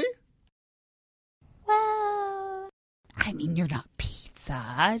Gary? Well, I mean, you're not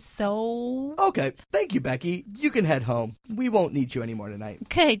pizza, so... Okay, thank you, Becky. You can head home. We won't need you anymore tonight.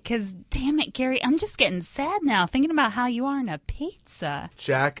 Good, because damn it, Gary, I'm just getting sad now thinking about how you aren't a pizza.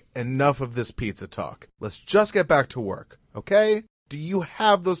 Jack, enough of this pizza talk. Let's just get back to work, okay? Do you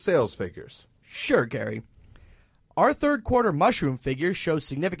have those sales figures? Sure, Gary. Our third quarter mushroom figures show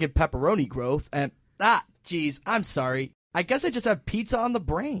significant pepperoni growth, and... geez, I'm sorry. I guess I just have pizza on the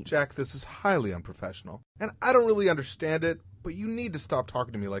brain. Jack, this is highly unprofessional, and I don't really understand it, but you need to stop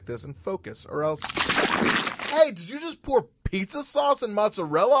talking to me like this and focus, or else... Hey, did you just pour pizza sauce and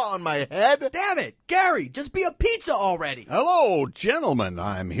mozzarella on my head? Damn it, Gary, just be a pizza already. Hello, gentlemen.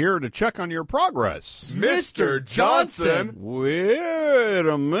 I'm here to check on your progress. Mr. Johnson! Wait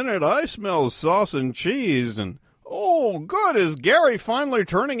a minute. I smell sauce and cheese, and... Oh, good. Is Gary finally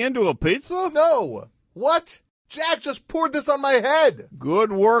turning into a pizza? No. What? Jack just poured this on my head.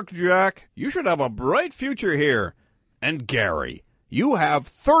 Good work, Jack. You should have a bright future here. And Gary, you have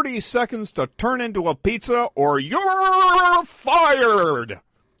 30 seconds to turn into a pizza or you're fired.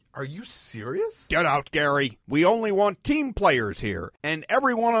 Are you serious? Get out, Gary. We only want team players here, and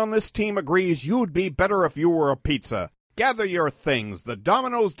everyone on this team agrees you'd be better if you were a pizza. Gather your things. The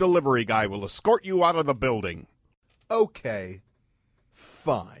Domino's delivery guy will escort you out of the building. Okay,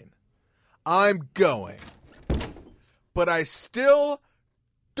 fine. I'm going. But I still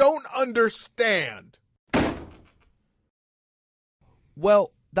don't understand.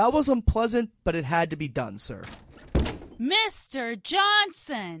 Well, that was unpleasant, but it had to be done, sir. Mr.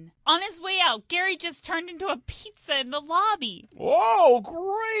 Johnson! On his way out, Gary just turned into a pizza in the lobby. Oh,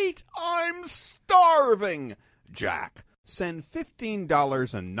 great! I'm starving! Jack, Send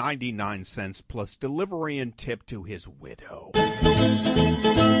 $15.99 plus delivery and tip to his widow.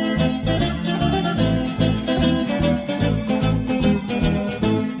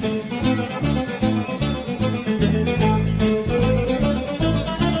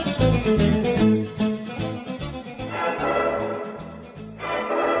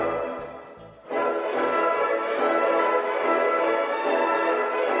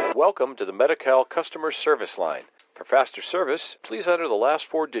 Welcome to the Medi-Cal customer service line. For faster service, please enter the last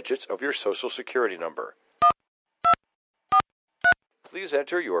 4 digits of your Social Security number. Please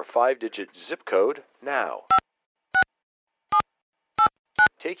enter your 5-digit zip code now.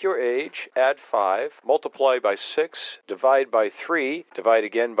 Take your age, add 5, multiply by 6, divide by 3, divide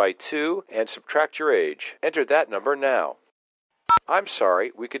again by 2, and subtract your age. Enter that number now. I'm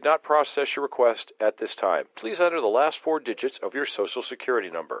sorry, we could not process your request at this time. Please enter the last 4 digits of your Social Security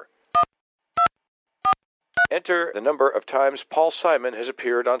number. Enter the number of times Paul Simon has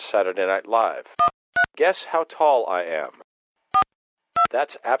appeared on Saturday Night Live. Guess how tall I am.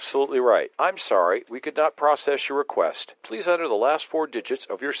 That's absolutely right. I'm sorry, we could not process your request. Please enter the last 4 digits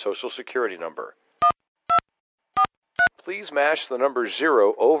of your Social Security number. Please mash the number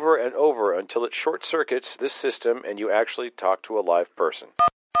 0 over and over until it short-circuits this system and you actually talk to a live person.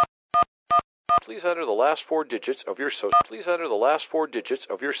 Please enter the last 4 digits of your social. Please enter the last 4 digits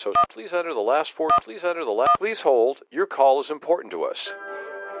of your social. Please enter the last 4. Please enter the last. Please hold. Your call is important to us.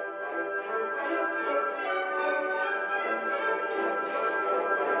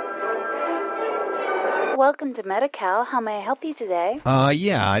 Welcome to Medi-Cal. How may I help you today?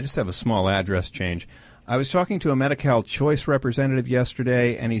 Yeah, I just have a small address change. I was talking to a Medi-Cal Choice representative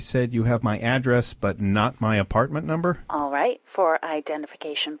yesterday, and he said you have my address, but not my apartment number. All right. For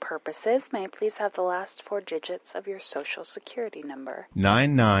identification purposes, may I please have the last 4 digits of your Social Security number?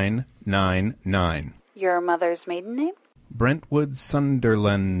 9999. Your mother's maiden name? Brentwood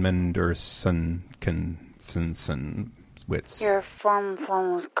Sunderland Menderson Kinson Witz. Your from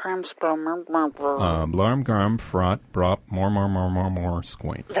Kramsblomer. Blarm Garm Frot Brop more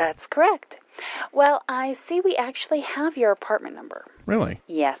Squint. That's correct. Well, I see we actually have your apartment number. Really?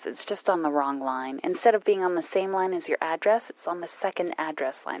 Yes, it's just on the wrong line. Instead of being on the same line as your address, it's on the second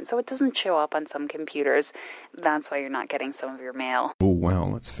address line, so it doesn't show up on some computers. That's why you're not getting some of your mail. Oh, well,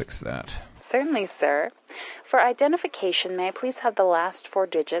 let's fix that. Certainly, sir. For identification, may I please have the last 4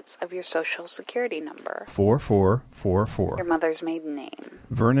 digits of your Social Security number? 4444. Your mother's maiden name?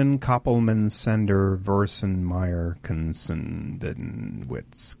 Vernon Koppelman Sender Versenmeyer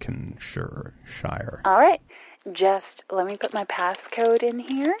Consendenwitzkenshire. All right. Just let me put my passcode in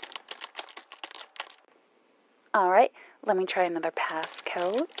here. All right. Let me try another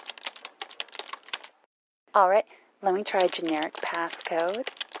passcode. All right. Let me try a generic passcode.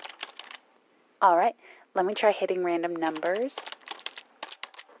 All right. Let me try hitting random numbers.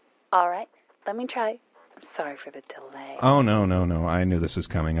 All right. Let me try. I'm sorry for the delay. Oh, no. I knew this was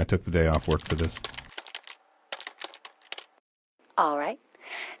coming. I took the day off work for this. All right.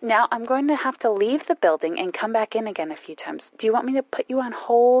 Now I'm going to have to leave the building and come back in again a few times. Do you want me to put you on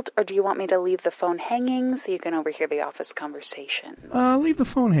hold, or do you want me to leave the phone hanging so you can overhear the office conversation? Leave the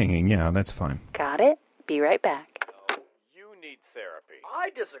phone hanging. Yeah, that's fine. Got it. Be right back. You need therapy.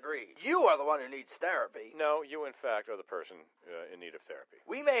 I disagree. You are the one who needs therapy. No, you in fact are the person in need of therapy.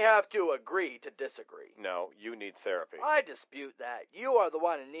 We may have to agree to disagree. No, you need therapy. I dispute that. You are the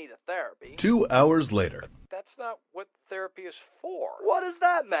one in need of therapy. 2 hours later. That's not what therapy is for. What does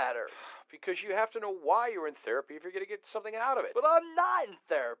that matter? Because you have to know why you're in therapy if you're going to get something out of it. But I'm not in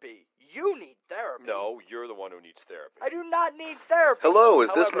therapy. You need therapy. No, you're the one who needs therapy. I do not need therapy. Hello, is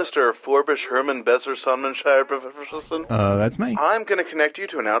this Mr. Forbish Herman Besser Sonmanshire Professional? That's me. I'm going to connect you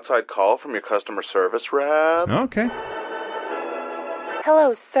to an outside call from your customer service rep. Okay.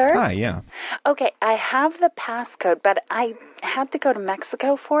 Hello, sir? Hi, yeah. Okay, I have the passcode, but I had to go to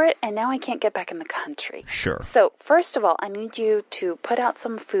Mexico for it, and now I can't get back in the country. Sure. So, first of all, I need you to put out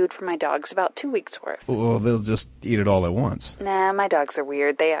some food for my dogs, about 2 weeks' worth. Well, they'll just eat it all at once. Nah, my dogs are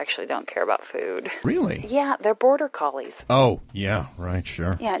weird. They actually don't care about food. Really? Yeah, they're border collies. Oh, yeah, right,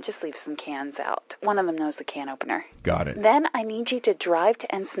 sure. Yeah, just leave some cans out. One of them knows the can opener. Got it. Then I need you to drive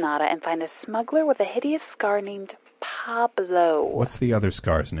to Ensenada and find a smuggler with a hideous scar named Pablo. What's the other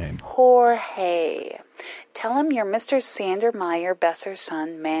scar's name? Jorge. Tell him you're Mr. Sandermeyer Besser's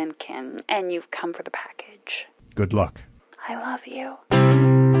son, Mankin, and you've come for the package. Good luck. I love you.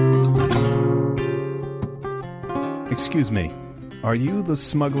 Excuse me. Are you the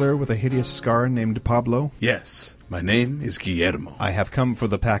smuggler with a hideous scar named Pablo? Yes. My name is Guillermo. I have come for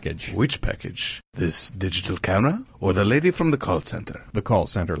the package. Which package? This digital camera or the lady from the call center? The call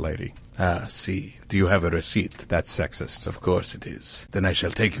center lady. Ah, see. Do you have a receipt? That's sexist. Of course it is. Then I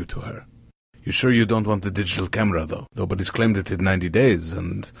shall take you to her. You sure you don't want the digital camera, though? Nobody's claimed it in 90 days,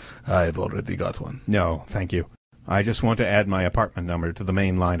 and I've already got one. No, thank you. I just want to add my apartment number to the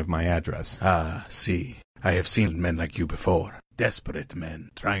main line of my address. Ah, see. I have seen men like you before. Desperate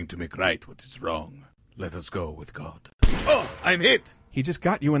men, trying to make right what is wrong. Let us go with God. Oh, I'm hit! He just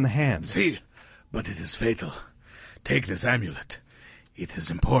got you in the hand. See, but it is fatal. Take this amulet. It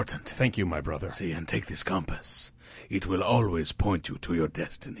is important. Thank you, my brother. See, and take this compass. It will always point you to your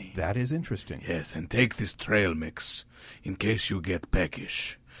destiny. That is interesting. Yes, and take this trail mix, in case you get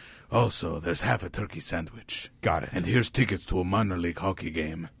peckish. Also, there's half a turkey sandwich. Got it. And here's tickets to a minor league hockey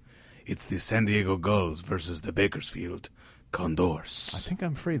game. It's the San Diego Gulls versus the Bakersfield Condors. I think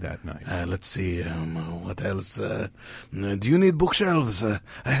I'm free that night. Let's see, what else? Do you need bookshelves? I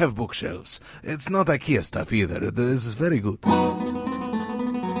have bookshelves. It's not IKEA stuff either. This is very good.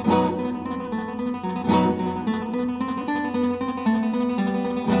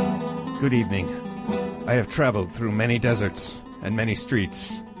 Good evening. I have traveled through many deserts and many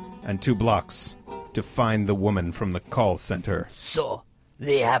streets and 2 blocks to find the woman from the call center. So,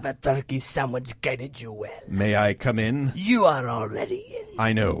 they have a turkey sandwich guided you well. May I come in? You are already in.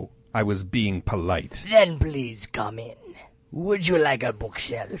 I know. I was being polite. Then please come in. Would you like a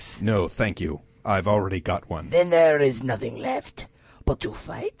bookshelf? No, thank you. I've already got one. Then there is nothing left but to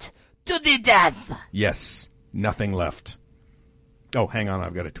fight to the death. Yes, nothing left. Oh, hang on.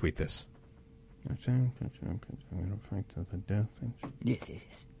 I've got to tweet this.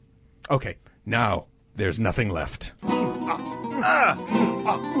 Yes. Okay, now there's nothing left. Not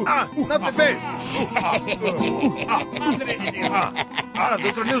the face!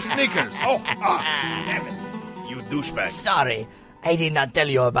 Those are new sneakers! Damn it. You douchebag. Sorry, I did not tell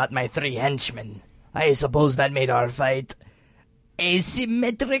you about my 3 henchmen. I suppose that made our fight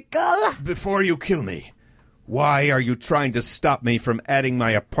asymmetrical? Before you kill me, why are you trying to stop me from adding my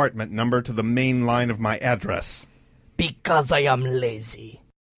apartment number to the main line of my address? Because I am lazy.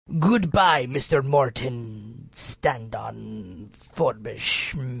 Goodbye, Mr. Morton. Stand on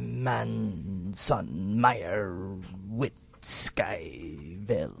Forbish, Manson, Meyer, Wit,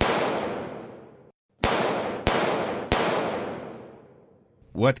 Skyville.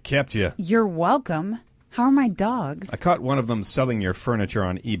 What kept you? You're welcome. How are my dogs? I caught one of them selling your furniture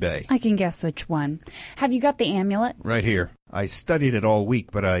on eBay. I can guess which one. Have you got the amulet? Right here. I studied it all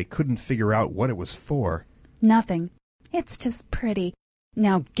week, but I couldn't figure out what it was for. Nothing. It's just pretty.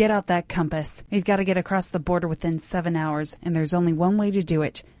 Now get out that compass. We've got to get across the border within 7 hours, and there's only one way to do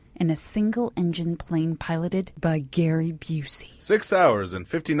it. In a single-engine plane piloted by Gary Busey. 6 hours and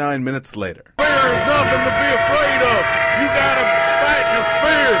 59 minutes later. Fear is nothing to be afraid of. You gotta fight your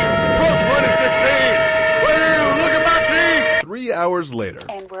fear. Trump 2016. Woo, look at my teeth. 3 hours later.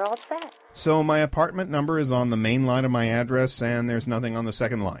 And we're all set. So my apartment number is on the main line of my address, and there's nothing on the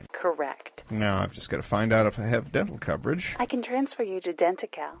second line. Correct. Now I've just got to find out if I have dental coverage. I can transfer you to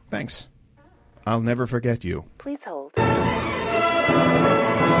Dentical. Thanks. I'll never forget you. Please hold.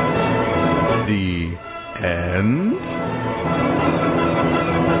 The end?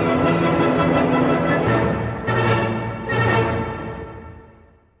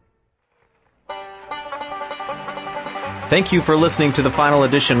 Thank you for listening to the Final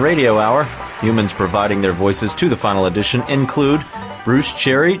Edition Radio Hour. Humans providing their voices to the Final Edition include Bruce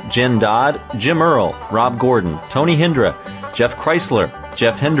Cherry, Jen Dodd, Jim Earl, Rob Gordon, Tony Hindra, Jeff Chrysler,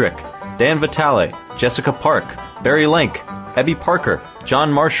 Jeff Hendrick, Dan Vitale, Jessica Park, Barry Lenk, Ebby Parker,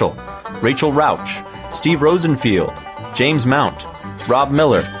 John Marshall, Rachel Rauch, Steve Rosenfield, James Mount, Rob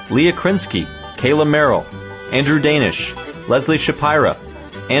Miller, Leah Krinsky, Kayla Merrill, Andrew Danish, Leslie Shapira,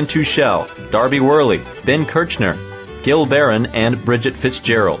 Ann Tuchel, Darby Worley, Ben Kirchner, Gil Barron, and Bridget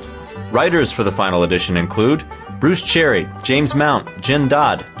Fitzgerald. Writers for the Final Edition include Bruce Cherry, James Mount, Jen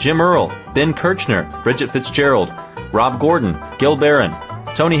Dodd, Jim Earl, Ben Kirchner, Bridget Fitzgerald, Rob Gordon, Gil Barron,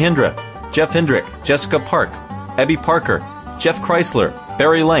 Tony Hindra, Jeff Hendrick, Jessica Park, Ebby Parker, Jeff Chrysler,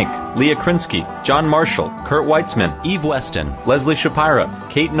 Barry Lenk, Leah Krinsky, John Marshall, Kurt Weitzman, Eve Weston, Leslie Shapira,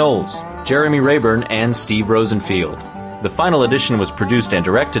 Kate Knowles, Jeremy Rayburn, and Steve Rosenfield. The Final Edition was produced and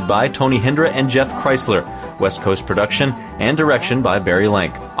directed by Tony Hindra and Jeff Chrysler. West Coast production and direction by Barry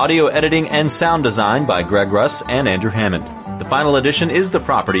Lenk. Audio editing and sound design by Greg Russ and Andrew Hammond. The Final Edition is the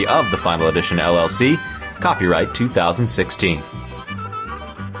property of the Final Edition LLC. Copyright 2016.